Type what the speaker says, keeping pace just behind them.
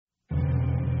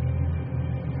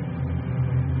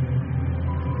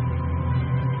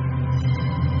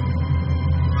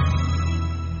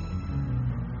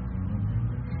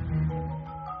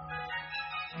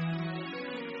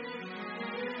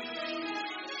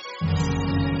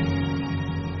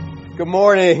Good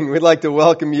morning. We'd like to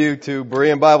welcome you to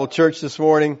Berean Bible Church this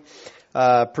morning.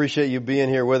 Appreciate you being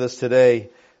here with us today.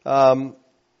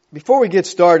 Before we get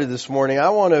started this morning, I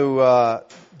want to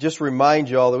just remind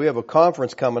you all that we have a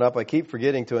conference coming up. I keep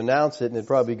forgetting to announce it, and it'd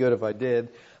probably be good if I did.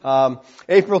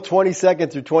 April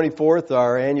 22nd through 24th,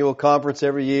 our annual conference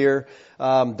every year.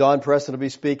 Don Preston will be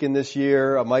speaking this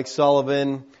year. Mike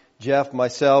Sullivan, Jeff,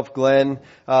 myself, Glenn.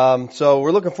 So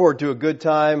we're looking forward to a good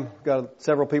time. Got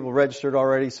several people registered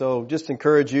already, so just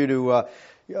encourage you to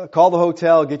call the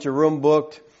hotel, get your room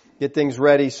booked, get things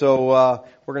ready. So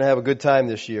we're going to have a good time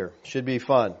this year. Should be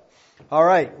fun. All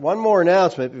right, one more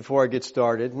announcement before I get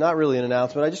started. Not really an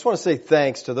announcement. I just want to say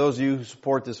thanks to those of you who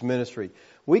support this ministry.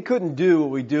 We couldn't do what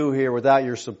we do here without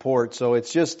your support, so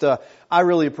it's just, I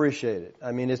really appreciate it.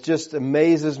 I mean, it just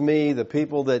amazes me, the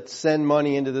people that send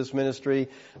money into this ministry.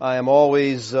 I am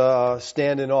always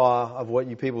stand in awe of what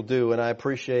you people do, and I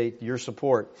appreciate your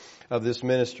support of this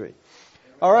ministry.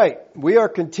 All right, we are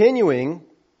continuing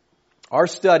our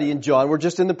study in John. We're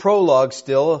just in the prologue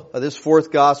still of this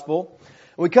fourth gospel.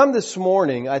 We come this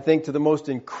morning, I think, to the most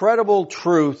incredible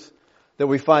truth that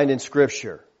we find in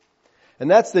Scripture. And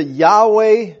that's that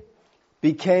Yahweh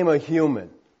became a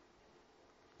human.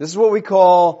 This is what we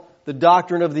call the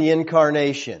doctrine of the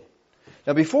incarnation.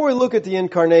 Now, before we look at the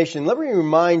incarnation, let me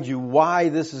remind you why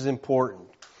this is important.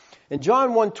 In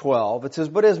John 1:12, it says,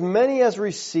 "But as many as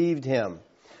received him,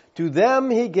 to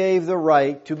them he gave the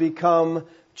right to become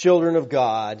children of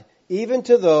God, even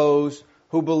to those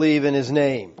who believe in his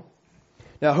name."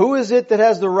 Now, who is it that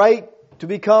has the right to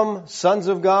become sons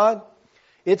of God?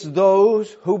 It's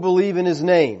those who believe in his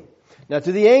name. Now,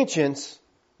 to the ancients,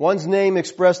 one's name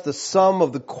expressed the sum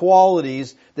of the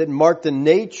qualities that mark the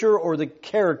nature or the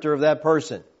character of that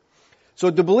person. So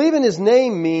to believe in his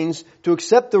name means to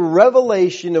accept the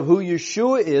revelation of who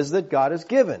Yeshua is that God has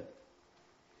given.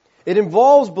 It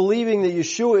involves believing that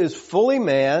Yeshua is fully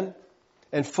man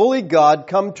and fully God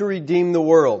come to redeem the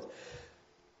world.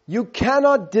 You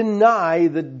cannot deny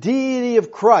the deity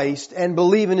of Christ and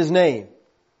believe in his name,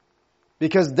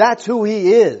 because that's who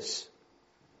he is.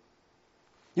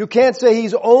 You can't say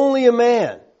he's only a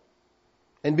man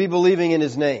and be believing in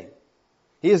his name.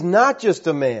 He is not just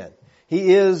a man.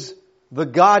 He is the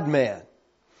God-man.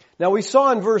 Now we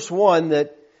saw in verse 1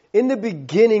 that in the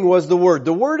beginning was the Word.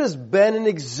 The Word has been in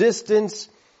existence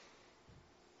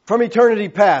from eternity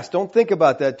past. Don't think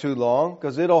about that too long,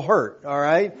 because it'll hurt, all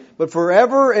right? But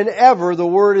forever and ever the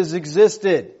Word has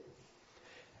existed.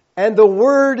 And the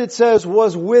Word, it says,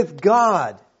 was with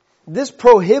God. This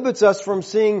prohibits us from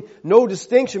seeing no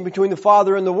distinction between the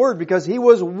Father and the Word, because he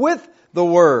was with the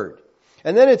Word.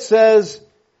 And then it says,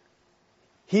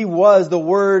 the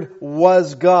Word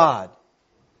was God.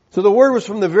 So the Word was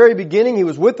from the very beginning. He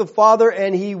was with the Father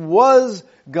and he was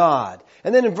God.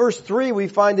 And then in verse 3 we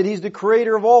find that he's the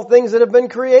creator of all things that have been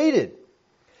created.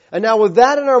 And now with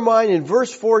that in our mind, in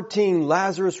verse 14,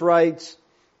 Lazarus writes,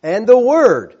 "And the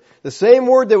Word," the same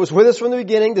Word that was with us from the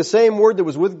beginning, the same Word that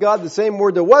was with God, the same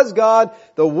Word that was God,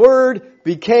 the Word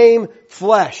became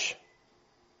flesh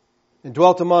and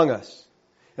dwelt among us.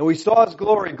 And we saw his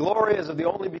glory, glory as of the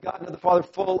only begotten of the Father,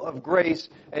 full of grace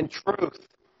and truth.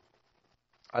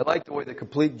 I like the way the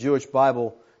Complete Jewish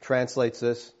Bible translates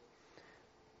this.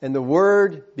 "And the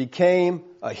Word became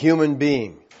a human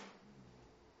being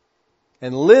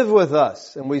and lived with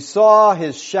us, and we saw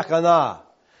his Shekinah,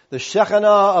 the Shekinah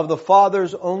of the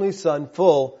Father's only Son,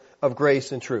 full of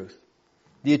grace and truth."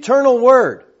 The eternal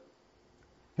Word,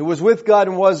 who was with God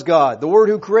and was God, the Word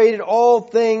who created all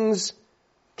things,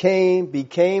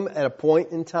 became at a point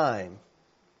in time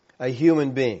a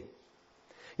human being.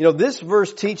 You know, this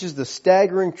verse teaches the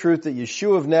staggering truth that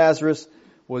Yeshua of Nazareth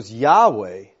was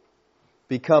Yahweh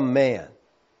become man.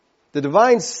 The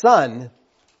divine Son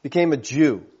became a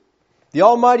Jew. The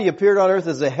Almighty appeared on earth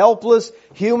as a helpless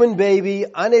human baby,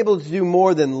 unable to do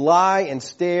more than lie and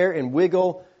stare and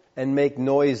wiggle and make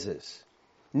noises,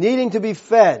 needing to be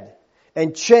fed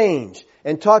and changed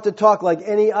and taught to talk like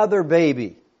any other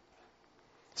baby.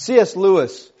 C.S.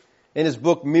 Lewis, in his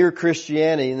book Mere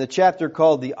Christianity, in the chapter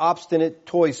called "The Obstinate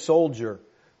Toy Soldier,"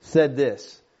 said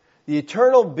this: "The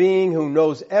eternal being who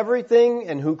knows everything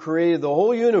and who created the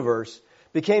whole universe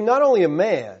became not only a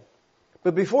man,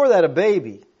 but before that a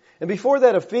baby, and before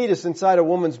that a fetus inside a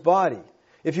woman's body.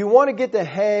 If you want to get the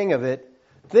hang of it,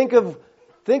 think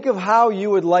of how you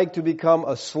would like to become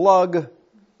a slug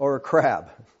or a crab."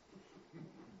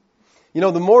 You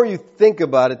know, the more you think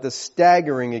about it, the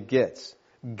staggering it gets.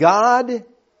 God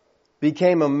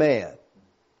became a man.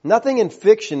 Nothing in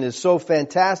fiction is so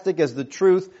fantastic as the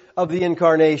truth of the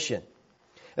incarnation.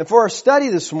 And for our study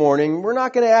this morning, we're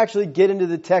not going to actually get into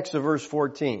the text of verse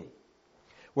 14.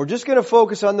 We're just going to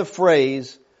focus on the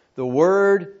phrase, the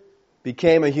Word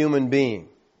became a human being.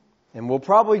 And we'll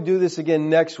probably do this again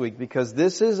next week because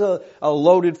this is a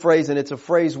loaded phrase and it's a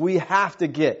phrase we have to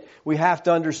get. We have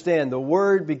to understand. The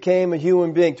Word became a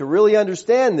human being. To really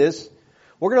understand this,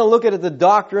 we're going to look at the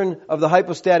doctrine of the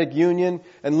hypostatic union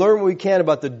and learn what we can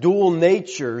about the dual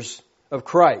natures of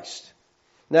Christ.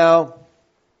 Now,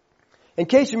 in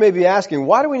case you may be asking,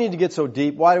 why do we need to get so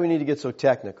deep? Why do we need to get so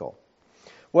technical?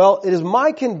 Well, it is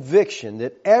my conviction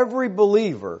that every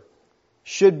believer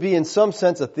should be in some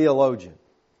sense a theologian.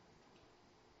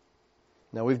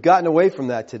 Now, we've gotten away from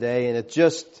that today, and it's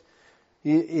just,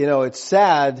 it's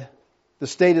sad, the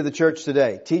state of the church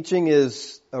today. Teaching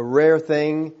is a rare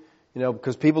thing,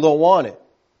 because people don't want it.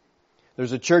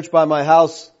 There's a church by my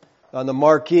house on the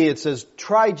marquee. It says,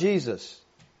 try Jesus.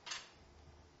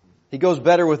 He goes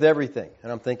better with everything.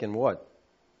 And I'm thinking, what?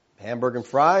 Hamburger and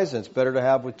fries, and it's better to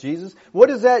have with Jesus? What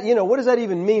does that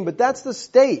even mean? But that's the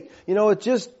state.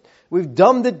 We've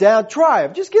dumbed it down. Try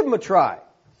him. Just give him a try.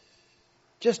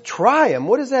 Just try him.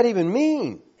 What does that even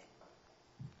mean?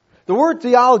 The word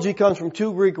theology comes from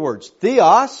two Greek words.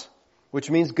 Theos, which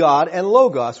means God, and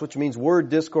logos, which means word,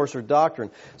 discourse, or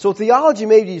doctrine. So theology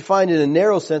may be defined in a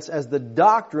narrow sense as the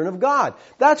doctrine of God.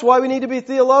 That's why we need to be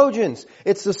theologians.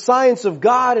 It's the science of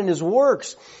God and His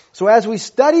works. So as we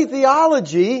study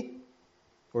theology,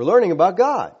 we're learning about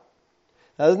God.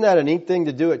 Now, isn't that a neat thing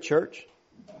to do at church?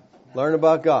 Learn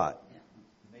about God.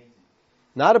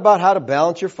 Not about how to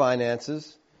balance your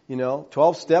finances,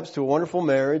 12 steps to a wonderful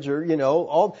marriage, or,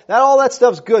 all that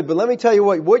stuff's good. But let me tell you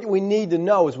what we need to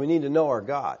know is we need to know our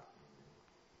God.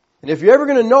 And if you're ever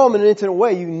going to know Him in an intimate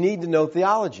way, you need to know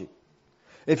theology.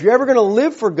 If you're ever going to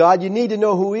live for God, you need to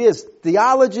know who He is.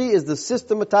 Theology is the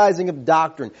systematizing of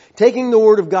doctrine, taking the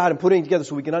Word of God and putting it together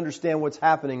so we can understand what's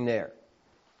happening there.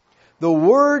 The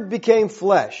Word became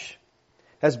flesh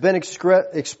has been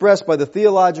expressed by the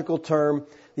theological term,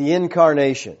 the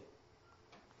incarnation,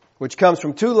 which comes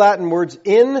from two Latin words,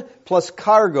 in plus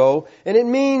cargo, and it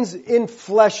means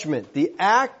enfleshment, the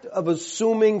act of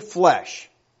assuming flesh.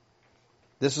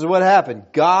 This is what happened.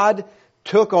 God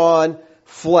took on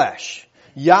flesh.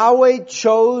 Yahweh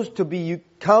chose to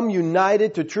become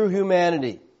united to true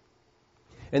humanity.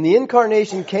 And the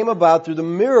incarnation came about through the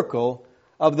miracle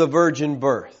of the virgin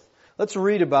birth. Let's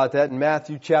read about that in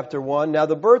Matthew chapter 1. Now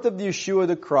the birth of Yeshua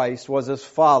the Christ was as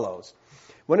follows.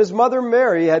 When his mother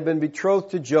Mary had been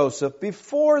betrothed to Joseph,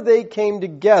 before they came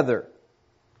together.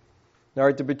 Now,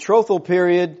 the betrothal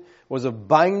period was a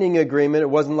binding agreement. It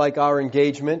wasn't like our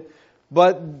engagement.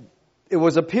 But it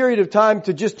was a period of time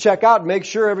to just check out and make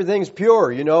sure everything's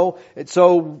pure,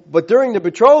 But during the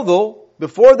betrothal,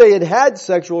 before they had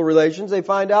sexual relations, they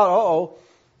find out,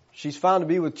 she's found to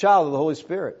be with child of the Holy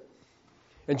Spirit.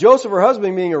 And Joseph, her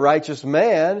husband, being a righteous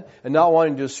man and not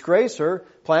wanting to disgrace her,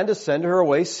 planned to send her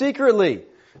away secretly.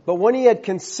 But when he had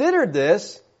considered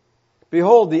this,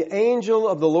 behold, the angel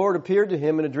of the Lord appeared to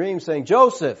him in a dream, saying,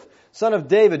 Joseph, son of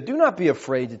David, do not be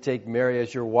afraid to take Mary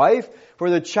as your wife, for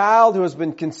the child who has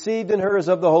been conceived in her is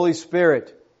of the Holy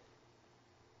Spirit.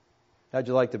 How'd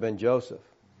you like to have been Joseph?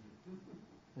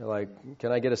 You're like,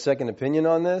 can I get a second opinion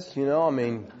on this?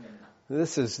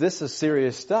 This is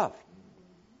serious stuff.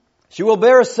 She will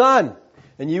bear a son,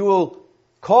 and you will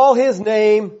call his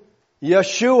name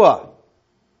Yeshua.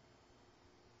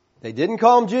 They didn't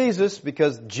call him Jesus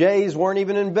because J's weren't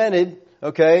even invented,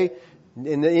 okay?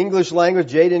 In the English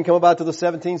language, J didn't come about to the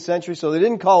 17th century, so they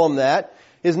didn't call him that.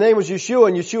 His name was Yeshua,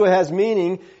 and Yeshua has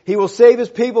meaning, He will save His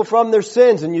people from their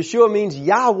sins, and Yeshua means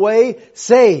Yahweh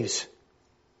saves.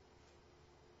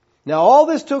 Now all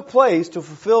this took place to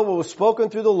fulfill what was spoken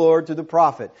through the Lord to the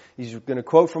prophet. He's going to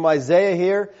quote from Isaiah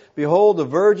here. Behold, the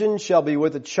virgin shall be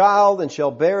with a child and shall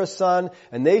bear a son,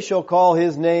 and they shall call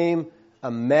his name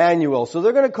Emmanuel. So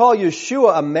they're going to call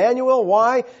Yeshua Emmanuel.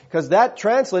 Why? Because that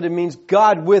translated means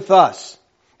God with us.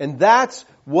 And that's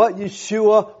what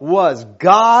Yeshua was.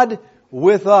 God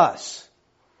with us.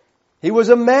 He was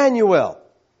Emmanuel.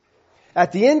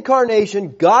 At the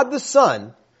incarnation, God the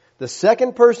Son, the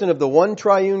second person of the one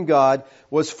triune God,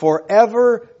 was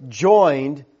forever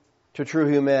joined to true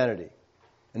humanity.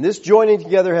 And this joining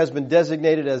together has been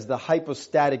designated as the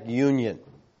hypostatic union.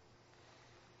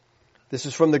 This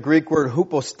is from the Greek word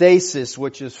hypostasis,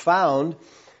 which is found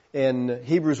in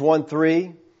Hebrews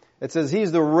 1:3. It says,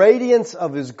 He's the radiance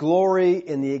of His glory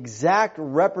in the exact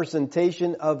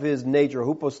representation of His nature,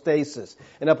 hypostasis,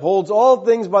 and upholds all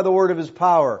things by the word of His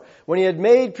power. When He had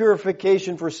made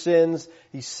purification for sins,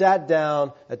 He sat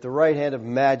down at the right hand of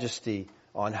majesty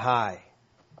on high.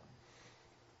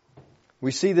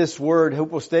 We see this word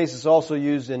hypostasis also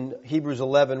used in Hebrews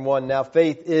 11:1. Now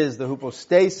faith is the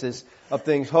hypostasis of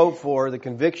things hoped for, the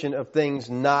conviction of things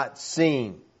not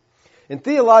seen. In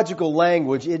theological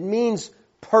language, it means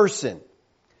person.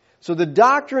 So the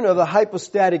doctrine of the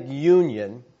hypostatic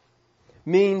union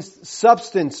means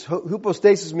substance.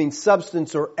 Hypostasis means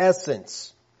substance or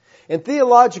essence. In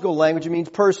theological language, it means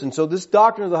person. So this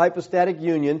doctrine of the hypostatic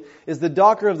union is the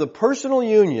doctrine of the personal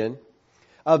union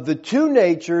of the two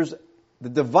natures, the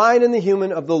divine and the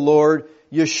human, of the Lord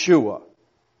Yeshua.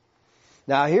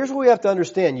 Now here's what we have to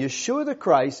understand. Yeshua the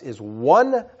Christ is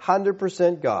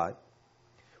 100% God,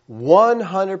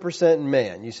 100%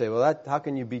 man. You say, well, how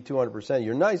can you be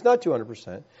 200%? He's not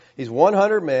 200%. He's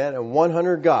 100 man and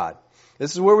 100 God.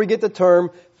 This is where we get the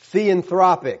term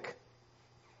theanthropic.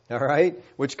 All right?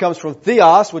 Which comes from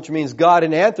theos, which means God,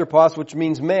 and anthropos, which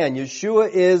means man. Yeshua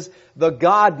is the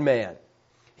God-man.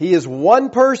 He is one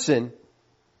person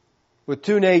with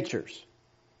two natures.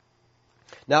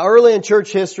 Now, early in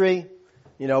church history,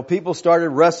 people started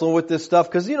wrestling with this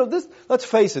stuff because, let's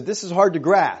face it, this is hard to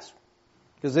grasp.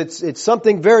 Because it's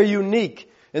something very unique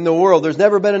in the world. There's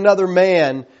never been another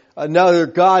man, another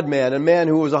God-man, a man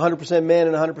who was 100% man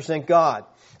and 100% God.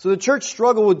 So the church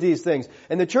struggled with these things.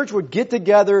 And the church would get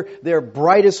together their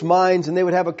brightest minds and they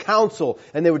would have a council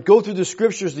and they would go through the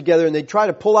scriptures together and they'd try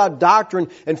to pull out doctrine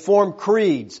and form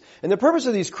creeds. And the purpose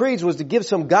of these creeds was to give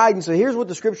some guidance. So here's what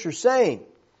the scripture's saying.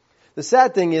 The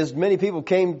sad thing is many people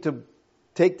came to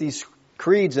take these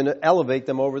creeds and elevate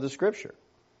them over the scripture.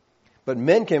 But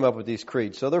men came up with these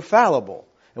creeds, so they're fallible.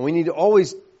 And we need to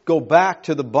always go back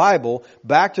to the Bible,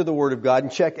 back to the Word of God,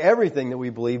 and check everything that we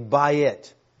believe by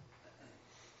it.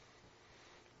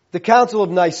 The Council of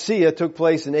Nicaea took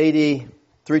place in AD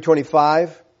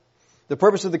 325. The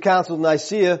purpose of the Council of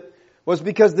Nicaea was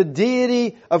because the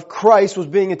deity of Christ was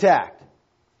being attacked.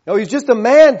 No, he's just a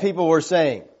man, people were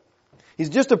saying. He's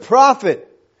just a prophet.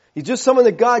 He's just someone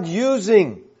that God's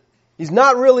using. He's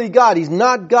not really God. He's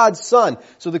not God's son.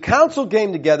 So the council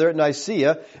came together at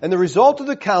Nicaea, and the result of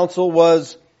the council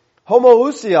was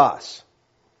homoousios,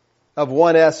 of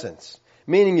one essence.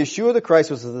 Meaning Yeshua the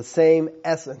Christ was of the same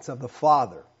essence of the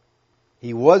Father.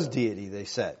 He was deity, they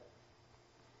said.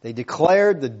 They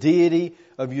declared the deity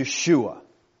of Yeshua.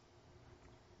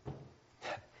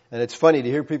 And it's funny to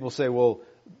hear people say, well,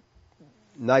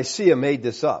 Nicaea made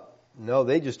this up. No,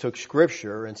 they just took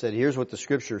Scripture and said, here's what the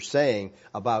Scripture is saying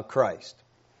about Christ.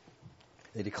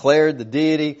 They declared the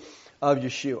deity of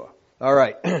Yeshua. All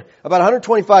right. About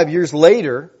 125 years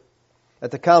later,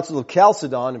 at the Council of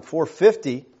Chalcedon in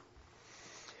 450,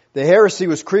 the heresy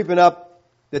was creeping up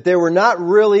that there were not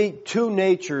really two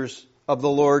natures of the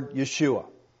Lord Yeshua.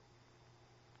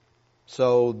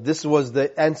 So this was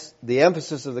the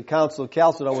emphasis of the Council of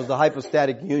Chalcedon was the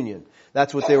hypostatic union.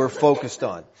 That's what they were focused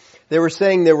on. They were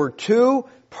saying there were two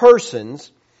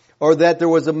persons, or that there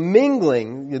was a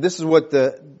mingling. This is what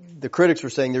the critics were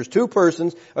saying. There's two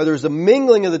persons, or there's a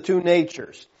mingling of the two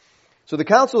natures. So the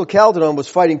Council of Chalcedon was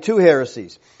fighting two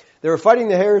heresies. They were fighting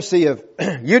the heresy of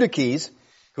Eutyches,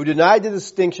 who denied the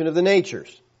distinction of the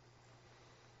natures.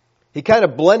 He kind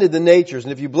of blended the natures,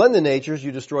 and if you blend the natures,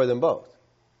 you destroy them both.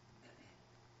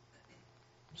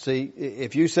 See,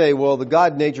 if you say, well, the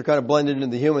God nature kind of blended into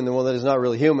the human, then well, that is not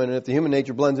really human. And if the human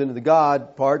nature blends into the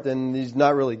God part, then he's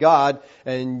not really God,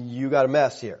 and you got a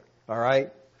mess here. All right?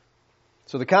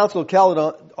 So the Council of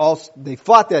Chalcedon, they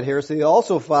fought that heresy. They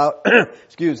also fought,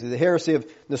 the heresy of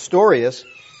Nestorius,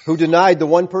 who denied the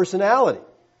one personality.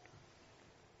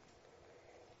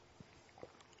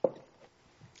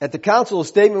 At the council, a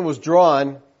statement was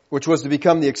drawn which was to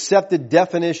become the accepted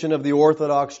definition of the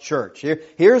Orthodox Church.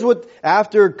 Here's what,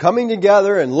 after coming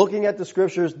together and looking at the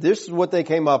Scriptures, this is what they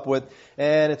came up with,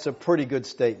 and it's a pretty good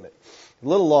statement. A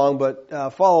little long, but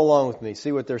follow along with me.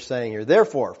 See what they're saying here.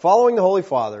 Therefore, following the Holy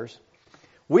Fathers,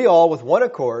 we all, with one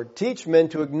accord, teach men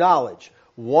to acknowledge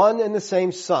one and the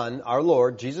same Son, our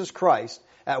Lord, Jesus Christ,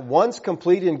 at once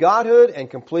complete in Godhood and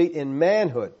complete in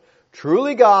manhood,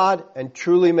 truly God and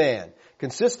truly man,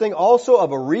 consisting also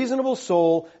of a reasonable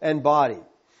soul and body,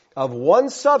 of one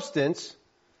substance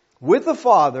with the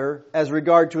Father as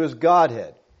regard to His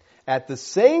Godhead, at the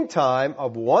same time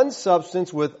of one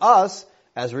substance with us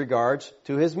as regards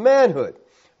to His manhood,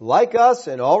 like us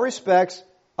in all respects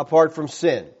apart from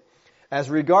sin, as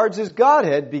regards His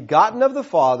Godhead, begotten of the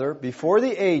Father before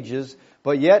the ages,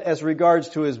 but yet as regards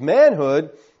to His manhood,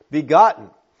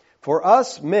 begotten for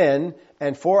us men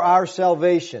and for our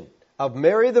salvation, of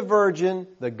Mary the Virgin,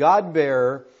 the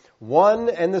God-bearer, one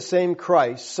and the same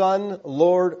Christ, Son,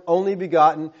 Lord, only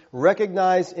begotten,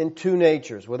 recognized in two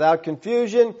natures, without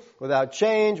confusion, without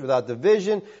change, without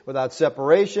division, without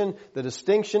separation, the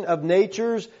distinction of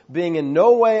natures being in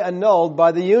no way annulled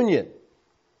by the union.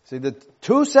 See, the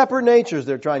two separate natures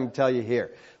they're trying to tell you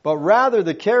here, but rather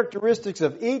the characteristics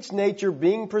of each nature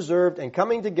being preserved and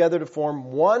coming together to form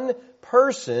one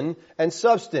person and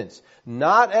substance,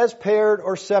 not as paired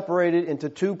or separated into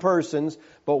two persons,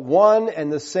 but one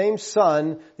and the same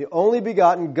Son, the only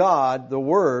begotten God, the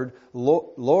Word,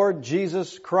 Lord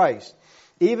Jesus Christ.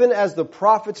 Even as the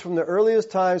prophets from the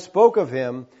earliest times spoke of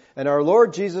Him, and our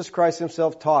Lord Jesus Christ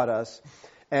Himself taught us,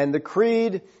 and the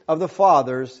creed of the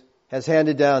fathers has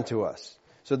handed down to us.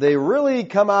 So they really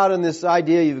come out in this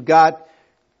idea you've got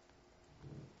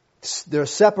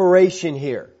there's separation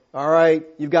here. All right?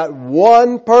 You've got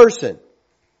one person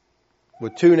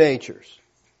with two natures.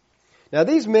 Now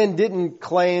these men didn't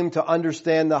claim to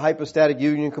understand the hypostatic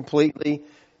union completely.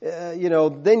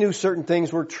 They knew certain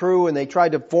things were true and they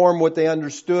tried to form what they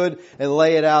understood and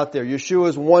lay it out there. Yeshua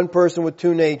is one person with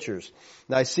two natures.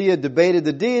 Nicaea debated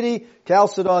the deity,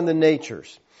 Chalcedon the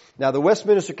natures. Now the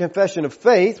Westminster Confession of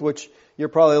Faith, which you're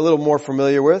probably a little more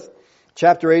familiar with,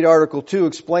 chapter 8, article 2,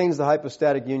 explains the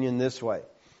hypostatic union this way.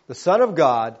 The Son of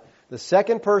God, the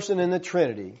second person in the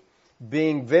Trinity,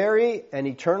 being very and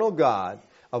eternal God,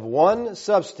 of one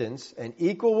substance and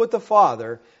equal with the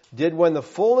Father, did when the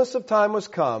fullness of time was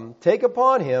come, take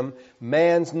upon Him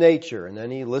man's nature. And then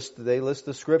they list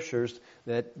the scriptures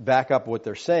that back up what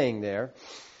they're saying there.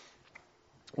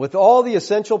 With all the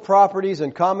essential properties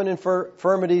and common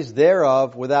infirmities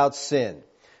thereof without sin,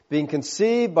 being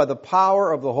conceived by the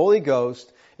power of the Holy Ghost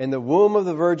in the womb of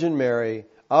the Virgin Mary,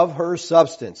 of her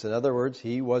substance. In other words,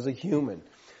 He was a human.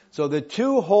 So the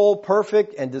two whole,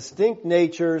 perfect, and distinct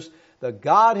natures, the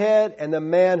Godhead and the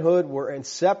manhood, were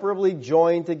inseparably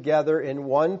joined together in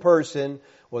one person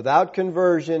without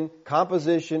conversion,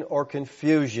 composition, or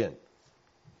confusion.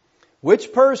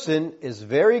 Which person is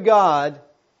very God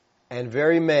and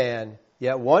very man,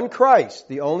 yet one Christ,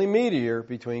 the only mediator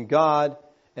between God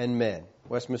and men.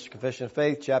 Westminster Confession of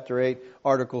Faith, chapter 8,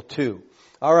 article 2.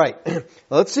 All right,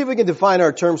 let's see if we can define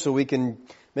our terms so we can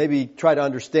maybe try to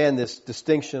understand this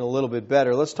distinction a little bit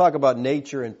better. Let's talk about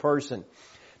nature and person.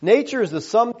 Nature is the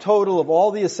sum total of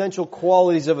all the essential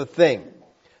qualities of a thing.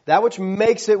 That which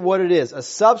makes it what it is. A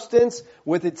substance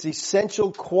with its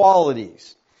essential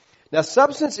qualities. Now,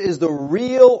 substance is the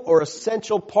real or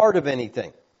essential part of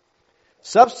anything.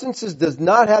 Substances does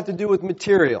not have to do with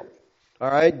material. All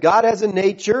right? God has a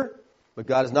nature, but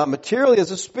God is not material. He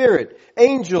has a spirit.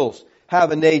 Angels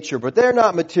have a nature, but they're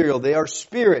not material. They are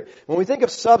spirit. When we think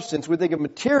of substance, we think of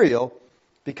material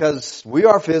because we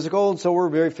are physical, and so we're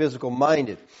very physical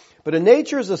minded. But a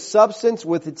nature is a substance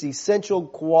with its essential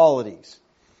qualities.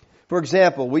 For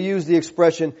example, we use the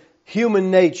expression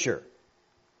human nature.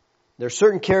 There are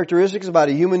certain characteristics about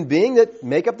a human being that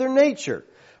make up their nature.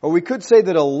 Or we could say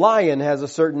that a lion has a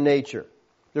certain nature.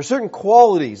 There are certain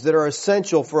qualities that are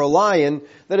essential for a lion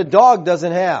that a dog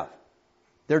doesn't have.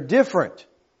 They're different,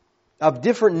 of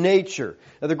different nature.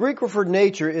 Now the Greek word for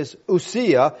nature is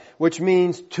ousia, which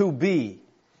means to be.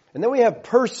 And then we have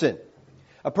person.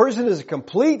 A person is a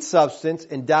complete substance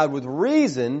endowed with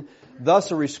reason,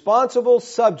 thus a responsible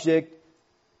subject,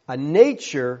 a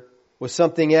nature with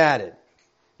something added.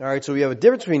 All right, so we have a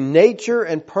difference between nature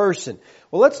and person.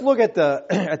 Well, let's look at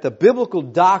the biblical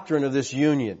doctrine of this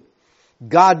union.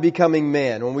 God becoming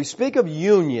man. When we speak of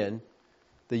union,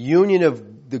 the union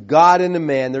of the God and the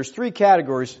man, there's three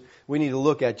categories we need to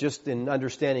look at just in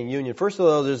understanding union. First of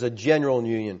all, there's a general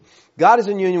union. God is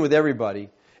in union with everybody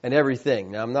and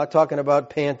everything. Now, I'm not talking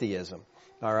about pantheism.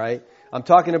 All right? I'm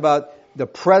talking about the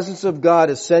presence of God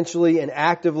essentially and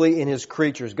actively in His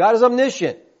creatures. God is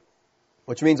omniscient,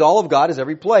 which means all of God is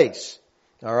every place.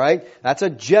 All right? That's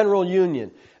a general union.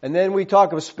 And then we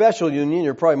talk of special union.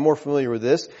 You're probably more familiar with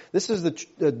this. This is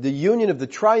the union of the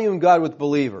triune God with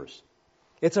believers.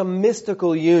 It's a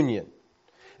mystical union.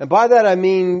 And by that I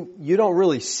mean you don't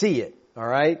really see it. All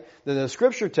right? The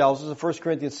Scripture tells us in 1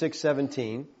 Corinthians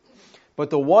 6:17, but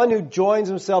the one who joins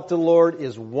himself to the Lord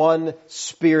is one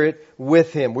spirit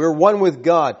with Him. We're one with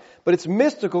God. But it's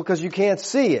mystical because you can't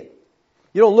see it.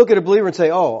 You don't look at a believer and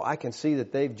say, oh, I can see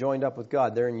that they've joined up with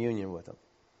God. They're in union with Him.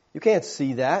 You can't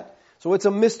see that. So it's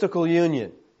a mystical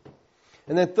union.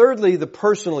 And then thirdly, the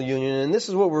personal union. And this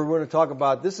is what we're going to talk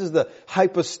about. This is the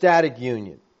hypostatic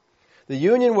union. The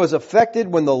union was effected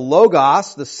when the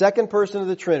Logos, the second person of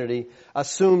the Trinity,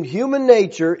 assumed human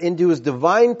nature into His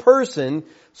divine person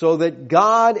so that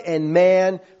God and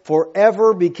man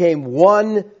forever became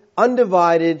one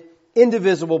undivided,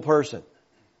 indivisible person.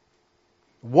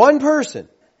 One person,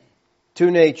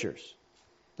 two natures.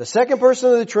 The second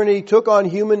person of the Trinity took on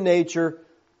human nature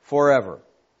forever.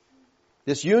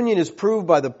 This union is proved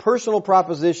by the personal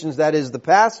propositions, that is, the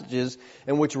passages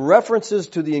in which references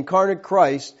to the incarnate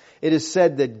Christ, it is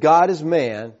said that God is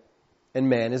man and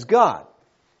man is God.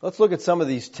 Let's look at some of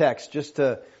these texts just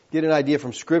to get an idea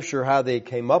from Scripture how they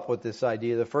came up with this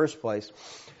idea in the first place.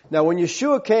 Now, when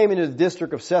Yeshua came into the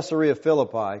district of Caesarea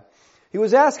Philippi, he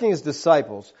was asking his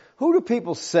disciples, who do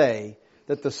people say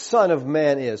that the Son of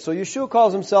Man is? So Yeshua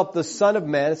calls himself the Son of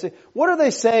Man and say, what are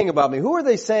they saying about me? Who are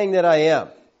they saying that I am?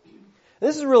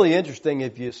 This is really interesting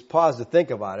if you pause to think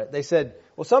about it. They said,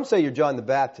 well, some say you're John the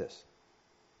Baptist.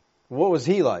 What was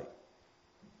he like?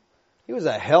 He was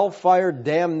a hellfire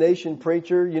damnation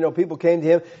preacher. You know, people came to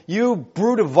him, you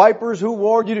brood of vipers, who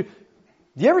warned you? Do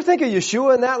you ever think of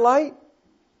Yeshua in that light?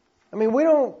 I mean, we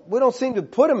don't seem to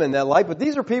put him in that light, but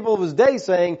these are people of his day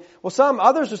saying, well, some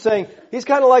others are saying he's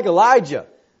kind of like Elijah.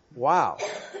 Wow.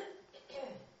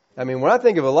 I mean, when I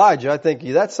think of Elijah, I think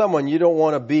that's someone you don't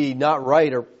want to be not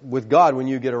right or with God when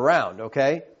you get around,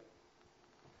 okay?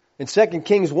 In 2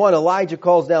 Kings 1, Elijah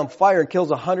calls down fire and kills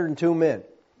 102 men.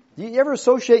 Do you ever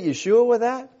associate Yeshua with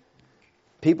that?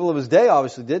 People of his day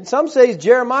obviously did. Some say he's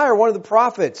Jeremiah or one of the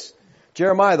prophets.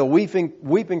 Jeremiah, the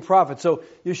weeping prophet. So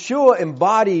Yeshua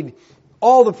embodied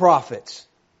all the prophets.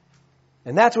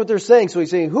 And that's what they're saying. So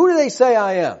he's saying, who do they say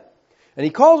I am? And he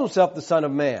calls himself the Son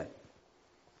of Man.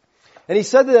 And he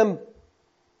said to them,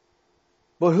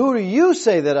 but who do you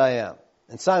say that I am?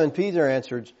 And Simon Peter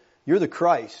answered, you're the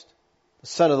Christ, the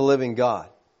Son of the living God.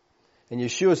 And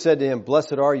Yeshua said to him,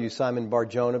 blessed are you, Simon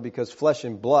Bar-Jonah, because flesh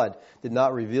and blood did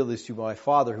not reveal this to my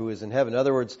Father who is in heaven. In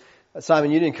other words,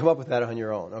 Simon, you didn't come up with that on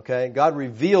your own, okay? God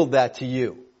revealed that to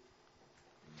you.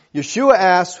 Yeshua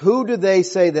asks, who do they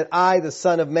say that I, the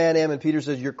Son of Man, am? And Peter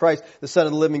says, you're Christ, the Son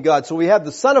of the living God. So we have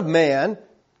the Son of Man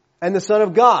and the Son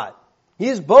of God. He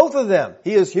is both of them.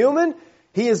 He is human.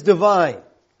 He is divine.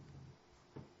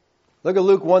 Look at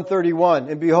Luke 1:31.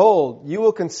 And behold, you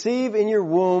will conceive in your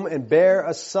womb and bear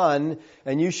a son,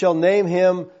 and you shall name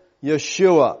him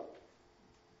Yeshua.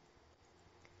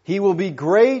 He will be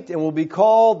great and will be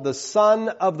called the Son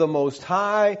of the Most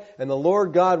High, and the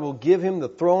Lord God will give him the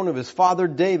throne of his father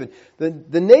David. The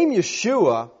name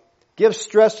Yeshua gives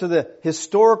stress to the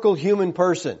historical human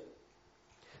person.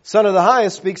 Son of the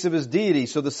Highest speaks of his deity.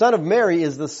 So the Son of Mary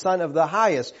is the Son of the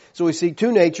Highest. So we see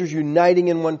two natures uniting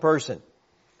in one person.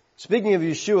 Speaking of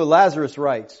Yeshua, Lazarus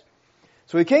writes,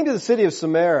 so he came to the city of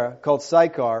Samaria called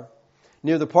Sychar,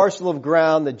 near the parcel of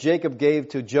ground that Jacob gave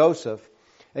to Joseph,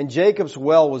 and Jacob's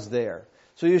well was there.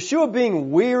 So Yeshua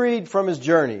being wearied from his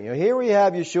journey. Here we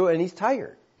have Yeshua and he's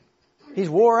tired. He's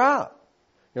wore out.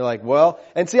 You're like, well,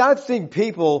 and see, I've seen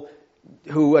people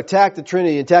who attack the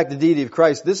Trinity, attack the deity of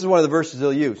Christ. This is one of the verses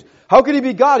they'll use. How could he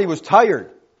be God? He was tired.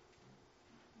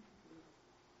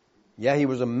 Yeah, he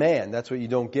was a man. That's what you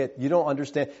don't get. You don't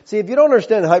understand. See, if you don't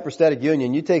understand the hypostatic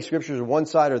union, you take scriptures on one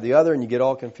side or the other and you get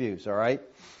all confused, all right?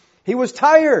 He was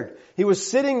tired. He was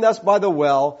sitting thus by the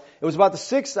well. It was about the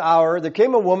 6th hour. There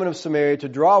came a woman of Samaria to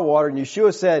draw water, and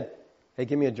Yeshua said, hey,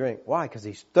 give me a drink. Why? Because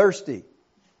he's thirsty.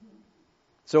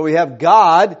 So we have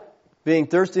God being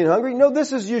thirsty and hungry. No,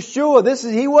 this is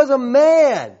Yeshua. He was a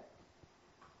man.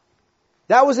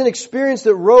 That was an experience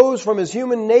that rose from his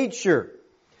human nature.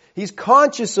 He's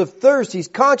conscious of thirst. He's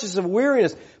conscious of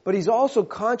weariness. But he's also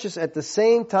conscious at the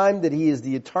same time that he is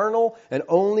the eternal and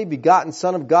only begotten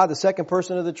Son of God, the second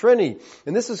person of the Trinity.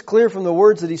 And this is clear from the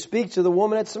words that he speaks to the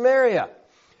woman at Samaria.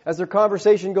 As their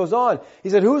conversation goes on, he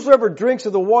said, whosoever drinks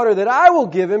of the water that I will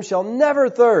give him shall never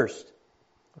thirst.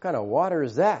 What kind of water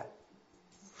is that?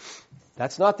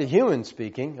 That's not the human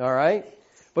speaking, all right?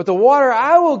 But the water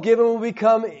I will give him will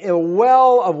become a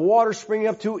well of water springing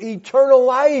up to eternal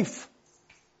life.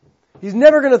 He's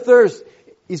never going to thirst.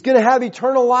 He's going to have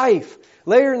eternal life.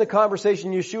 Later in the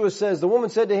conversation, Yeshua says, the woman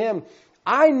said to him,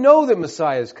 I know that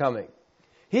Messiah is coming.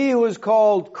 He who is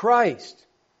called Christ.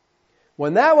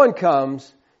 When that one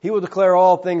comes, he will declare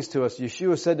all things to us.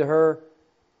 Yeshua said to her,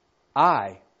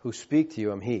 I who speak to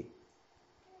you am he.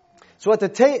 So at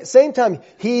the same time,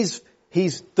 he's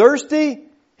thirsty,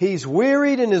 he's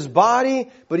wearied in his body,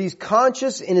 but he's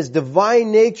conscious in his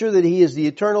divine nature that he is the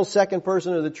eternal second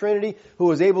person of the Trinity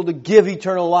who is able to give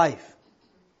eternal life.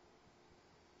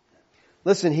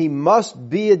 Listen, he must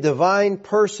be a divine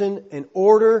person in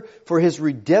order for his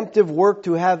redemptive work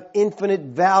to have infinite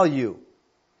value.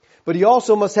 But he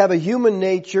also must have a human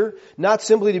nature, not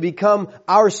simply to become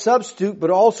our substitute, but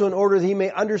also in order that he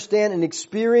may understand and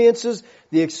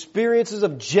the experiences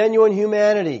of genuine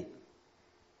humanity.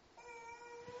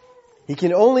 He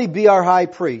can only be our high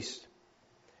priest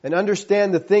and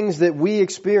understand the things that we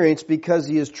experience because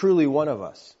He is truly one of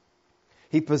us.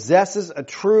 He possesses a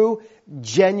true,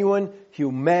 genuine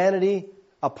humanity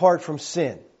apart from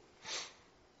sin.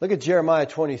 Look at Jeremiah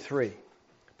 23.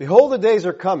 Behold, the days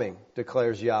are coming,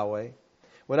 declares Yahweh,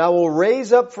 when I will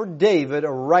raise up for David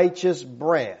a righteous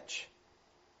branch.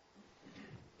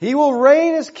 He will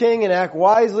reign as king and act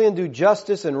wisely and do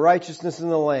justice and righteousness in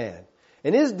the land.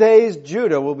 In his days,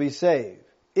 Judah will be saved.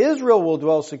 Israel will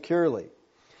dwell securely.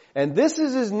 And this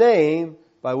is his name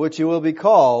by which he will be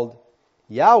called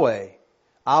Yahweh,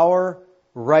 our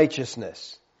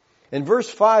righteousness. In verse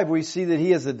 5, we see that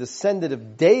he is a descendant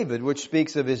of David, which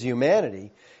speaks of his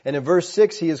humanity. And in verse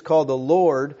 6, he is called the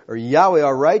Lord, or Yahweh,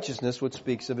 our righteousness, which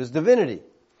speaks of his divinity.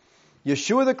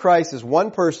 Yeshua the Christ is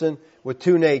one person with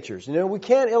two natures. You know, we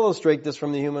can't illustrate this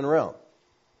from the human realm.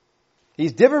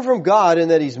 He's different from God in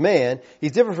that he's man.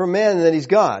 He's different from man in that he's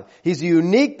God. He's a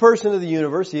unique person of the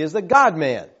universe. He is the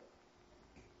God-man.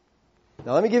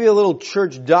 Now let me give you a little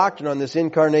church doctrine on this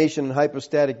incarnation and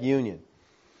hypostatic union.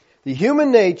 The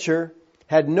human nature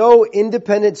had no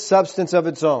independent substance of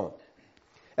its own.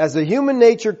 As the human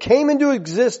nature came into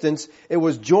existence, it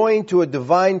was joined to a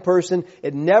divine person.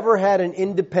 It never had an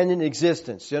independent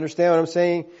existence. You understand what I'm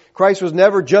saying? Christ was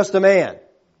never just a man.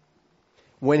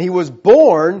 When he was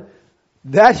born,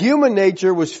 that human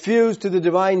nature was fused to the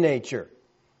divine nature.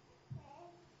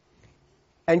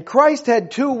 And Christ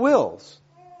had two wills,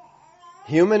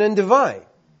 human and divine.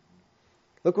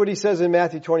 Look what he says in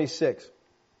Matthew 26.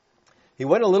 He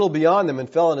went a little beyond them and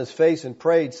fell on his face and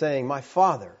prayed, saying, My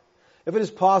Father, if it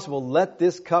is possible, let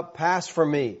this cup pass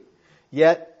from me.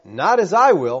 Yet not as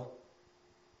I will,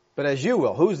 but as you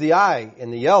will. Who's the I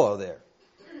in the yellow there?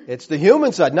 It's the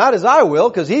human side. Not as I will,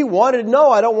 because he wanted,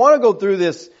 no, I don't want to go through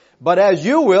this, but as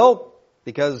you will,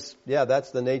 because, yeah,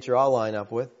 that's the nature I'll line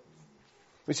up with.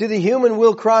 We see the human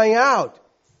will crying out,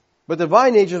 but the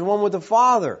divine nature is one with the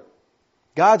Father.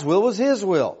 God's will was His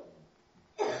will.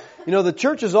 You know, the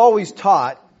church has always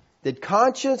taught that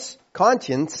conscience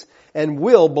and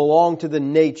will belong to the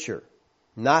nature,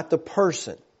 not the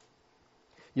person.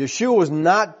 Yeshua was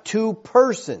not two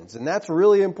persons, and that's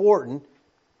really important.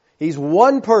 He's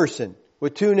one person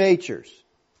with two natures.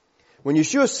 When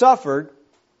Yeshua suffered,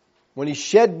 when He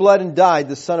shed blood and died,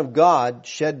 the Son of God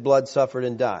shed blood, suffered,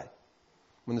 and died.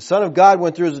 When the Son of God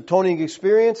went through His atoning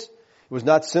experience, it was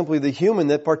not simply the human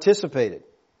that participated.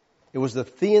 It was the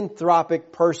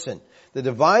theanthropic person. The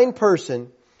divine person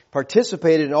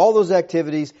participated in all those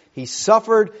activities. He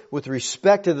suffered with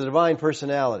respect to the divine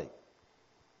personality.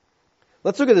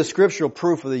 Let's look at the scriptural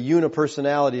proof of the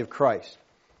unipersonality of Christ.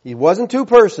 He wasn't two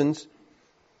persons,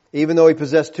 even though He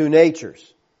possessed two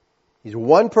natures. He's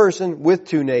one person with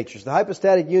two natures. The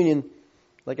hypostatic union,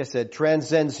 like I said,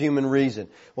 transcends human reason.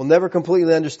 We'll never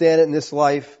completely understand it in this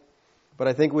life, but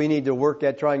I think we need to work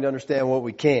at trying to understand what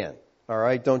we can. All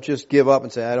right? Don't just give up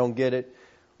and say, I don't get it.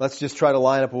 Let's just try to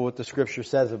line up with what the Scripture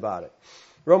says about it.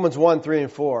 Romans 1, 3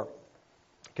 and 4.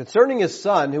 Concerning His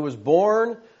Son, who was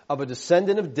born of a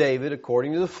descendant of David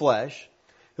according to the flesh,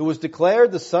 who was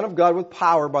declared the Son of God with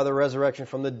power by the resurrection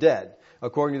from the dead,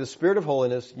 according to the Spirit of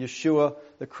holiness, Yeshua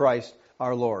the Christ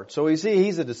our Lord. So we see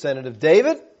He's a descendant of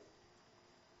David,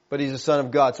 but He's a Son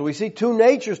of God. So we see two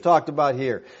natures talked about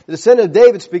here. The descendant of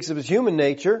David speaks of His human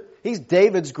nature. He's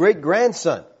David's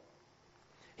great-grandson.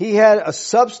 He had a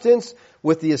substance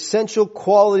with the essential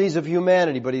qualities of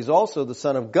humanity, but He's also the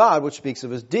Son of God, which speaks of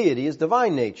His deity, His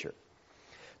divine nature.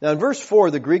 Now in verse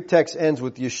 4, the Greek text ends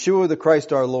with Yeshua the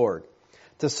Christ our Lord.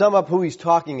 To sum up who He's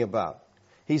talking about,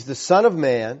 He's the Son of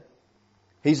Man,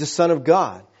 He's the Son of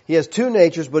God. He has two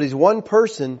natures, but He's one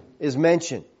person is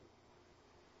mentioned.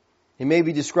 He may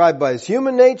be described by His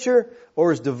human nature or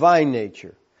His divine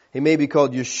nature. He may be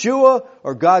called Yeshua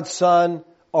or God's Son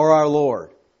or our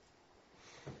Lord.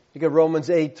 Look at Romans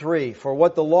 8:3. For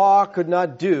what the law could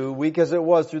not do, weak as it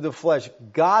was through the flesh,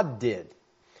 God did,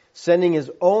 sending His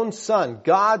own Son,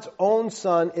 God's own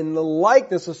Son, in the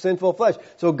likeness of sinful flesh.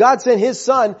 So God sent His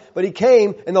Son, but He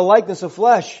came in the likeness of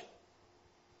flesh.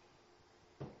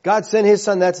 God sent His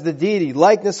Son, that's the deity.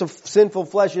 Likeness of sinful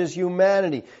flesh is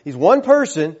humanity. He's one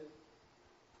person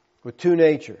with two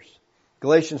natures.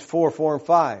 Galatians 4, and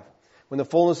 5. When the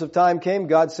fullness of time came,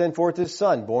 God sent forth His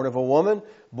Son, born of a woman,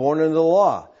 born under the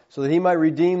law, so that He might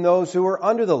redeem those who were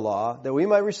under the law, that we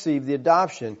might receive the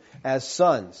adoption as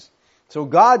sons. So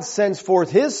God sends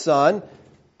forth His Son,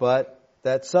 but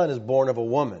that Son is born of a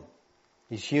woman.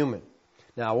 He's human.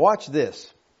 Now watch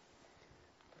this.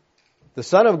 The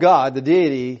Son of God, the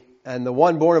deity, and the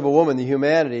one born of a woman, the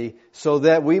humanity, so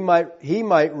that He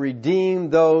might redeem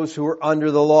those who are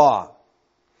under the law.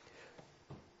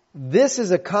 This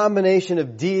is a combination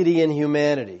of deity and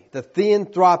humanity. The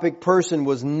theanthropic person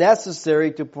was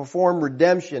necessary to perform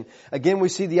redemption. Again, we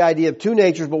see the idea of two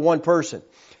natures but one person.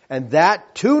 And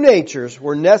that two natures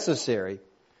were necessary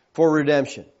for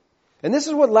redemption. And this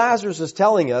is what Lazarus is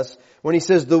telling us when he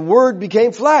says the Word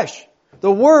became flesh.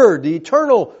 The Word, the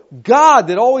eternal God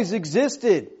that always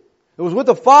existed. It was with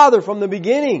the Father from the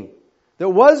beginning. That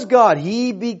was God.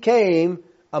 He became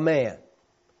a man.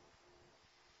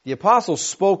 The apostles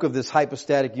spoke of this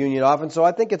hypostatic union often, so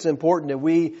I think it's important that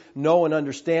we know and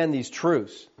understand these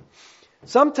truths.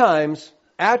 Sometimes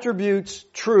attributes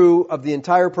true of the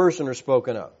entire person are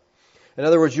spoken of. In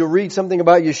other words, you'll read something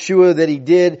about Yeshua that he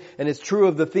did, and it's true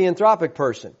of the theanthropic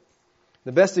person.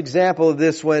 The best example of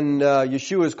this when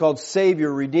Yeshua is called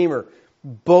Savior, Redeemer.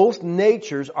 Both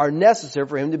natures are necessary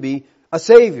for him to be a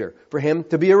Savior, for him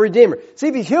to be a Redeemer. See,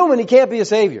 if he's human, he can't be a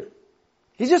Savior.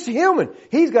 He's just human.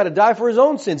 He's got to die for his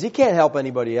own sins. He can't help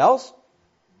anybody else.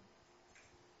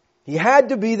 He had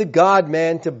to be the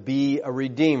God-man to be a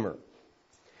Redeemer.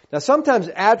 Now, sometimes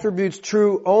attributes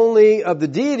true only of the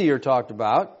deity are talked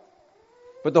about,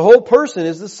 but the whole person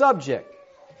is the subject.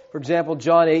 For example,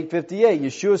 John 8:58,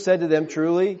 Yeshua said to them,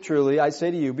 "Truly, truly, I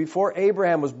say to you, before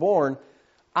Abraham was born,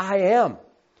 I am."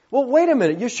 Well, wait a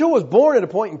minute. Yeshua was born at a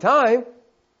point in time.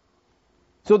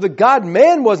 So the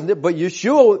God-man wasn't it, but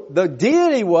Yeshua, the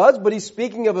deity was, but he's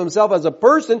speaking of himself as a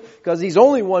person because he's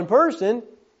only one person.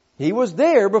 He was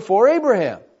there before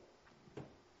Abraham.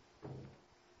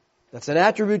 That's an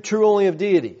attribute true only of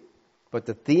deity. But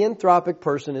the theanthropic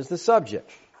person is the subject.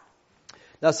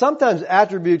 Now sometimes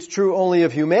attributes true only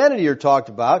of humanity are talked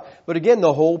about, but again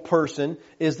the whole person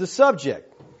is the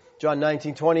subject. John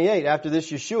 19:28, after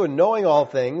this Yeshua, knowing all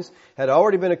things had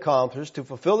already been accomplished, to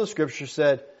fulfill the scripture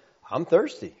said, I'm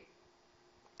thirsty.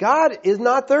 God is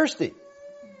not thirsty.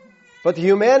 But the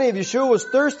humanity of Yeshua was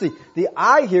thirsty. The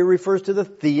I here refers to the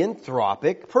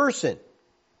theanthropic person.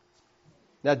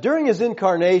 Now during his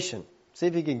incarnation, see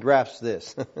if you can grasp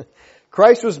this.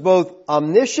 Christ was both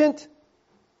omniscient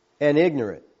and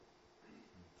ignorant.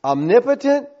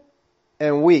 Omnipotent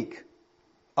and weak.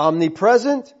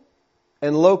 Omnipresent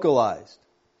and localized.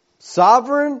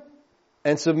 Sovereign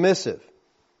and submissive.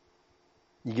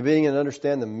 You beginning to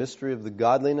understand the mystery of the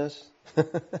godliness? How's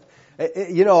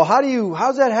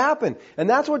that happen? And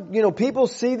that's what, people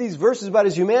see these verses about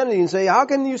his humanity and say, how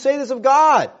can you say this of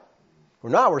God?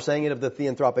 We're saying it of the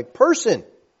theanthropic person,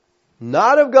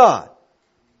 not of God.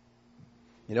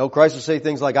 Christ will say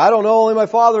things like, I don't know, only my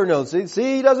Father knows.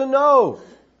 See, he doesn't know.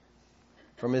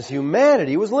 From his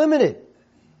humanity, he was limited.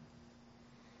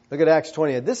 Look at Acts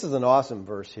 28. This is an awesome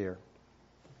verse here.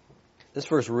 This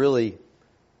verse really,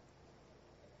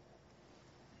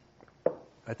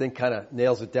 I think, kind of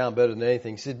nails it down better than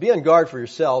anything. He says, be on guard for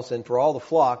yourselves and for all the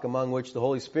flock among which the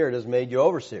Holy Spirit has made you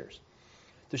overseers,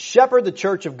 to shepherd the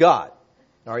church of God.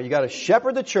 All right, you got to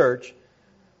shepherd the church,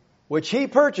 which he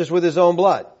purchased with his own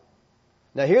blood.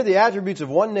 Now here the attributes of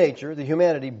one nature, the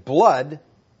humanity, blood,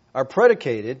 are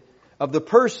predicated of the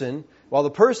person, while the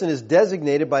person is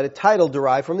designated by the title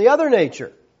derived from the other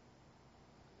nature.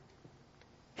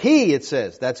 He, it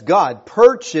says, that's God,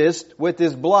 purchased with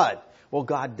his blood. Well,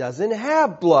 God doesn't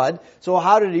have blood, so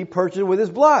how did he purchase it with his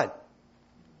blood?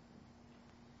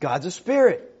 God's a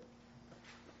spirit.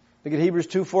 Look at Hebrews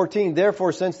 2:14.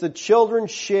 Therefore, since the children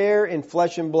share in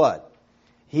flesh and blood,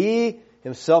 he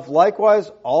himself likewise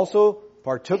also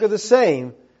partook of the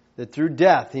same, that through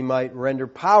death he might render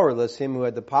powerless him who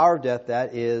had the power of death,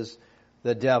 that is,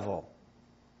 the devil.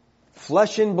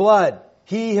 Flesh and blood.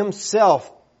 He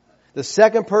himself, the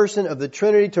second person of the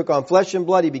Trinity, took on flesh and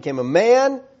blood. He became a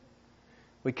man.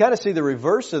 We kind of see the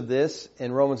reverse of this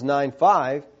in Romans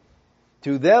 9:5.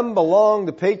 To them belong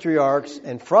the patriarchs,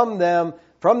 and from them,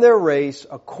 from their race,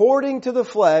 according to the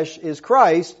flesh, is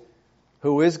Christ,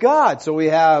 who is God. So we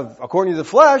have, according to the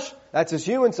flesh, that's his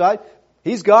human side,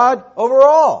 he's God over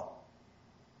all.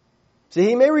 See,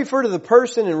 he may refer to the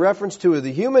person in reference to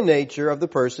the human nature of the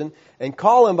person and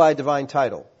call him by a divine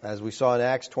title, as we saw in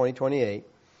Acts 20:28.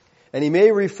 And he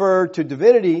may refer to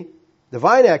divinity,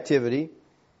 divine activity,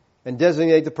 and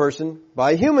designate the person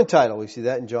by a human title. We see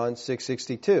that in John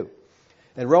 6:62.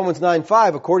 And Romans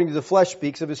 9:5, according to the flesh,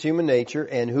 speaks of his human nature,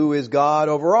 and who is God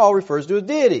over all refers to his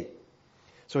deity.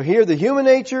 So here the human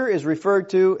nature is referred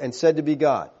to and said to be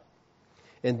God.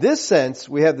 In this sense,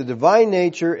 we have the divine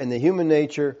nature and the human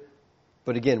nature,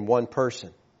 but again, one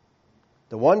person.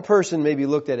 The one person may be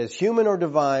looked at as human or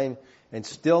divine and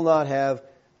still not have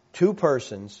two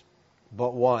persons,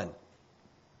 but one.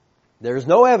 There is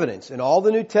no evidence in all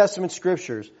the New Testament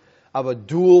scriptures of a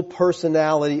dual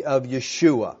personality of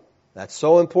Yeshua. That's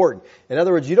so important. In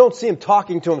other words, you don't see him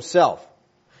talking to himself.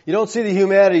 You You don't see the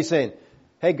humanity saying,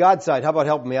 hey, God side, how about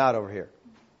helping me out over here?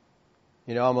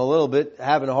 You know, I'm a little bit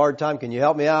having a hard time. Can you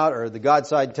help me out? Or the God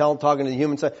side talking to the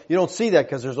human side. You don't see that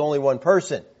because there's only one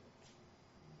person.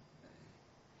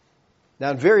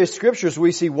 Now, in various scriptures,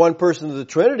 we see one person of the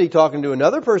Trinity talking to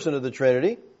another person of the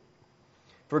Trinity.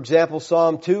 For example,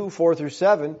 Psalm 2, 4 through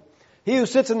 7. He who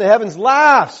sits in the heavens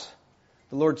laughs.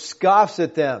 The Lord scoffs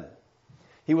at them.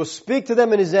 He will speak to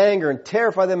them in His anger and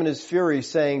terrify them in His fury,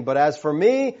 saying, but as for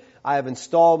me, I have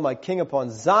installed my king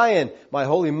upon Zion, my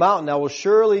holy mountain. I will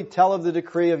surely tell of the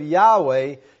decree of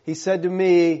Yahweh. He said to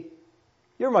me,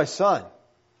 you're my son.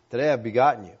 Today I have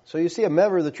begotten you. So you see a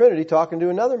member of the Trinity talking to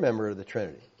another member of the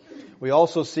Trinity. We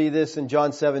also see this in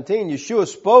John 17. Yeshua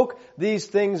spoke these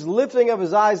things, lifting up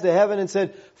His eyes to heaven and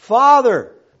said,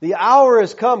 Father, the hour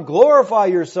has come. Glorify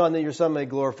your Son, that your Son may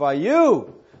glorify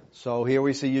you. So here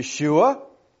we see Yeshua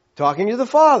talking to the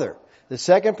Father. The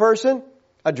second person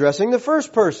addressing the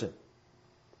first person.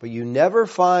 But you never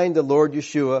find the Lord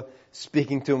Yeshua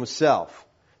speaking to Himself.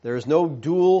 There is no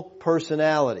dual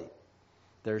personality.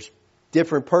 There's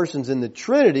different persons in the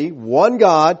Trinity, one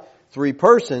God, three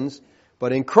persons.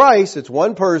 But in Christ, it's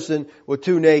one person with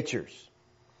two natures.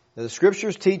 Now, the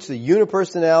Scriptures teach the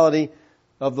unipersonality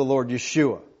of the Lord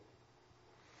Yeshua.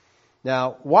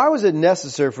 Now, why was it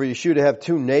necessary for Yeshua to have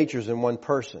two natures in one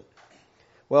person?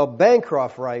 Well,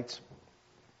 Bancroft writes,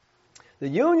 the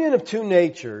union of two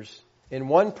natures in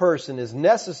one person is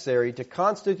necessary to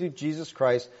constitute Jesus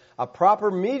Christ a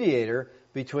proper mediator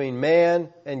between man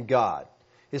and God.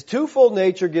 His twofold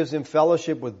nature gives Him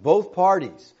fellowship with both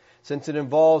parties, since it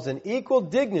involves an equal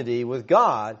dignity with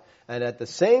God and at the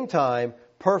same time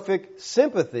perfect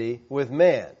sympathy with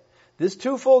man. This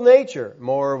twofold nature,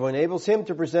 moreover, enables Him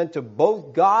to present to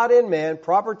both God and man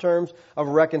proper terms of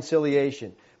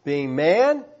reconciliation. Being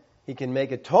man, He can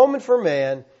make atonement for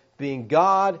man. Being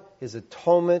God, His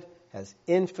atonement has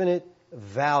infinite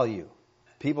value.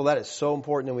 People, that is so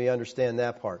important that we understand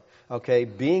that part. Okay,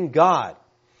 being God.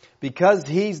 Because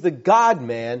He's the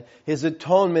God-man, His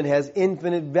atonement has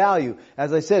infinite value.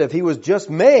 As I said, if He was just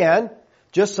man,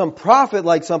 just some prophet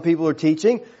like some people are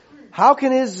teaching, how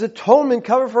can His atonement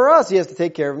cover for us? He has to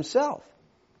take care of Himself.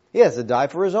 He has to die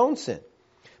for His own sin.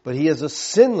 But He is a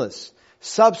sinless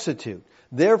substitute.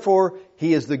 Therefore,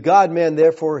 He is the God-man.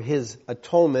 Therefore, His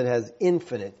atonement has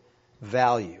infinite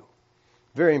value.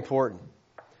 Very important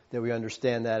that we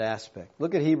understand that aspect.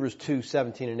 Look at Hebrews 2,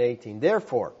 17 and 18.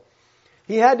 Therefore,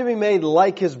 He had to be made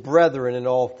like His brethren in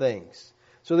all things,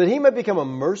 so that He might become a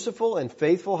merciful and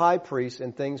faithful high priest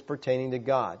in things pertaining to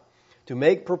God, to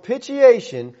make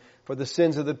propitiation for the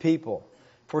sins of the people.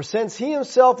 For since He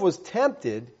Himself was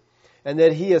tempted, and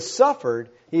that He has suffered,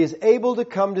 He is able to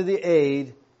come to the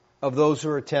aid of those who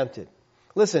are tempted.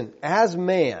 Listen, as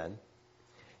man,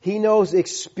 He knows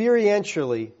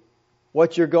experientially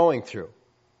what you're going through.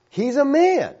 He's a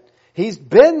man. He's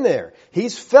been there.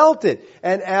 He's felt it.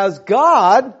 And as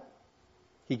God,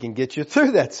 He can get you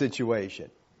through that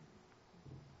situation.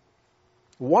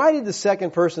 Why did the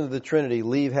second person of the Trinity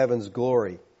leave heaven's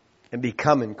glory and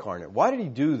become incarnate? Why did He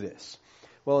do this?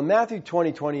 Well, in Matthew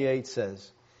 20:28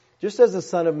 says, just as the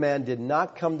Son of Man did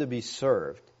not come to be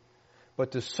served,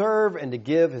 but to serve and to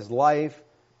give His life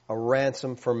a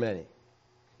ransom for many.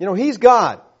 You know, He's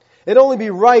God. It'd only be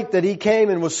right that He came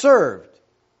and was served.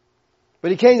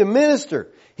 But He came to minister.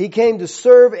 He came to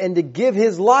serve and to give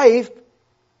His life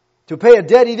to pay a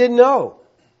debt He didn't owe.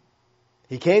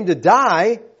 He came to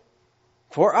die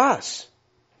for us.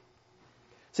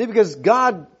 See, because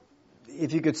God,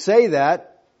 if you could say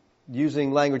that,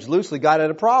 using language loosely, God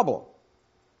had a problem.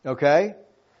 Okay?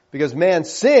 Because man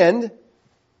sinned.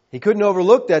 He couldn't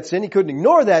overlook that sin. He couldn't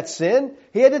ignore that sin.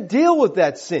 He had to deal with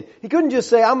that sin. He couldn't just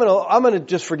say, I'm going to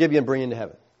just forgive you and bring you into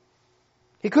heaven.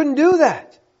 He couldn't do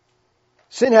that.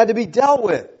 Sin had to be dealt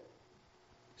with.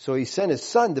 So He sent His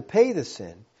Son to pay the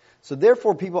sin. So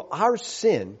therefore, people, our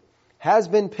sin has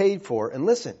been paid for. And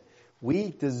listen,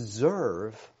 we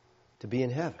deserve to be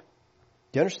in heaven.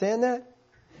 Do you understand that?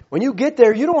 When you get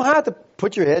there, you don't have to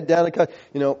put your head down and cut,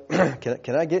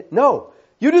 can I get? No,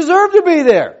 you deserve to be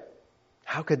there.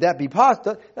 How could that be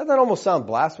possible? Doesn't that almost sound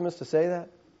blasphemous to say that?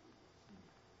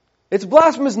 It's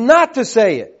blasphemous not to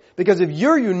say it. Because if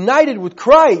you're united with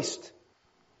Christ,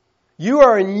 you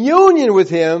are in union with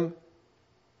Him.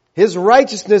 His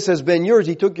righteousness has been yours.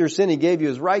 He took your sin. He gave you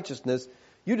His righteousness.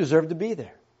 You deserve to be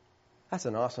there. That's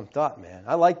an awesome thought, man.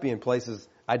 I like being places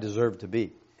I deserve to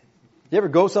be. You ever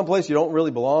go someplace you don't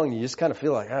really belong and you just kind of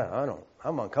feel like,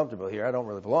 I'm uncomfortable here. I don't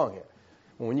really belong here.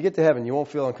 Well, when you get to heaven, you won't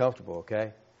feel uncomfortable,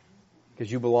 okay? Because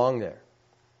you belong there.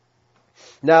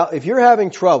 Now, if you're having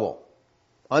trouble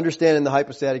understanding the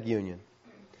hypostatic union,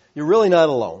 You're really not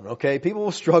alone, okay? People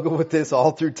will struggle with this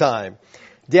all through time.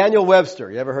 Daniel Webster,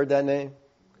 you ever heard that name?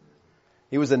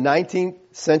 He was a 19th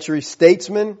century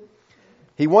statesman.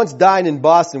 He once dined in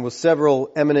Boston with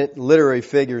several eminent literary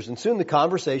figures, and soon the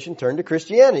conversation turned to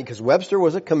Christianity because Webster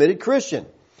was a committed Christian.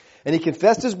 And he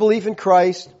confessed his belief in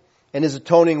Christ and his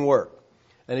atoning work.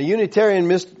 And a Unitarian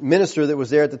minister that was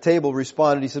there at the table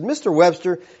responded. He said, Mr.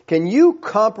 Webster, can you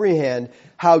comprehend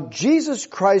how Jesus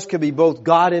Christ could be both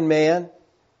God and man?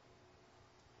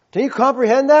 Can you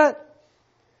comprehend that?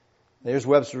 There's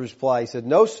Webster's reply. He said,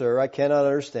 no, sir, I cannot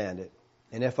understand it.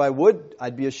 And if I would,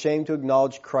 I'd be ashamed to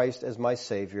acknowledge Christ as my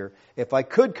Savior if I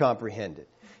could comprehend it.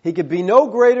 He could be no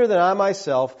greater than I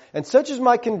myself, and such is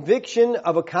my conviction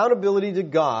of accountability to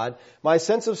God, my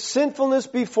sense of sinfulness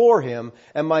before Him,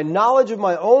 and my knowledge of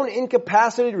my own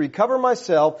incapacity to recover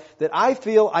myself, that I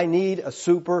feel I need a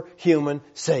superhuman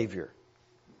Savior.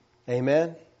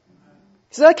 Amen?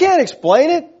 He said, I can't explain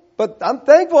it, but I'm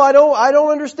thankful I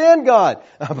don't understand God.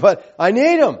 But I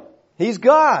need Him. He's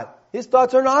God. His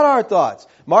thoughts are not our thoughts.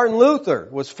 Martin Luther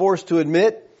was forced to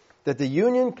admit that the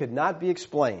union could not be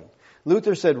explained.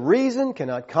 Luther said, reason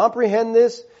cannot comprehend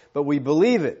this, but we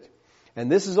believe it.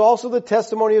 And this is also the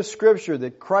testimony of Scripture,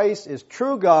 that Christ is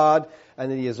true God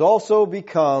and that He has also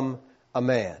become a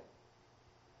man.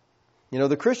 You know,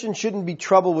 the Christian shouldn't be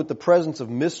troubled with the presence of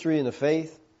mystery in the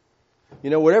faith.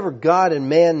 You know, whatever God and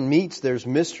man meets, there's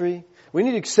mystery. We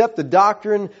need to accept the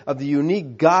doctrine of the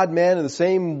unique God-man in the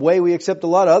same way we accept a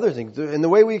lot of other things, in the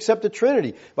way we accept the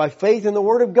Trinity, by faith in the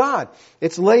Word of God.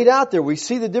 It's laid out there. We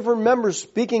see the different members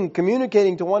speaking,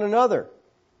 communicating to one another.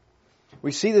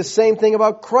 We see the same thing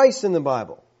about Christ in the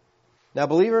Bible. Now,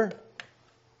 believer,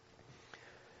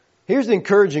 here's the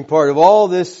encouraging part of all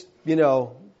this,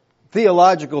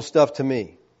 theological stuff to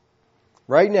me.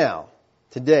 Right now,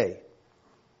 today,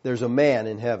 there's a man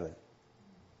in heaven.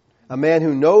 A man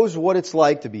who knows what it's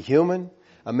like to be human.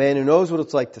 A man who knows what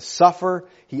it's like to suffer.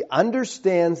 He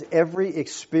understands every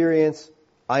experience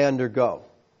I undergo.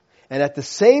 And at the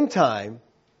same time,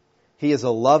 He is a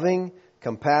loving,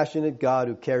 compassionate God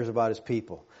who cares about His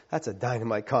people. That's a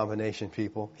dynamite combination,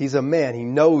 people. He's a man. He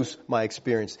knows my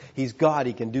experience. He's God.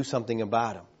 He can do something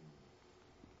about them.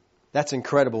 That's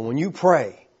incredible. When you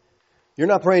pray, you're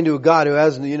not praying to a God who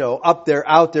has, out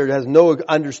there, has no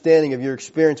understanding of your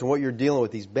experience and what you're dealing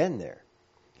with. He's been there.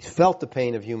 He's felt the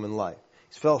pain of human life.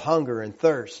 He's felt hunger and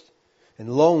thirst and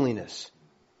loneliness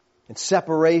and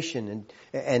separation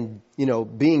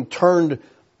and being turned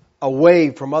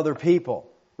away from other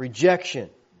people, rejection.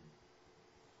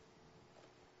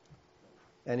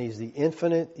 And He's the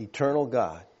infinite, eternal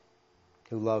God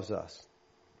who loves us.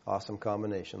 Awesome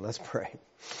combination. Let's pray.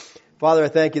 Father, I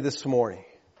thank You this morning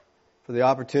for the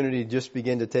opportunity to just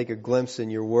begin to take a glimpse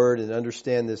in Your Word and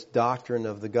understand this doctrine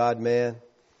of the God-man.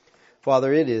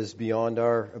 Father, it is beyond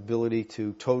our ability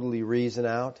to totally reason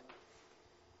out.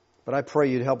 But I pray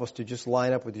You'd help us to just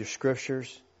line up with Your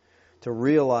Scriptures, to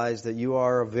realize that You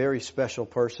are a very special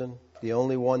person, the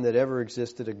only one that ever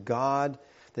existed, a God,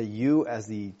 that You, as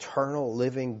the eternal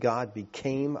living God,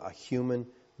 became a human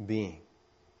being.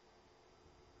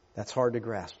 That's hard to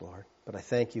grasp, Lord, but I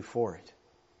thank You for it.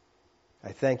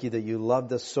 I thank You that You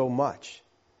loved us so much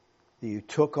that You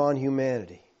took on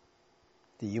humanity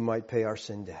that You might pay our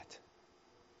sin debt.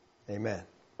 Amen.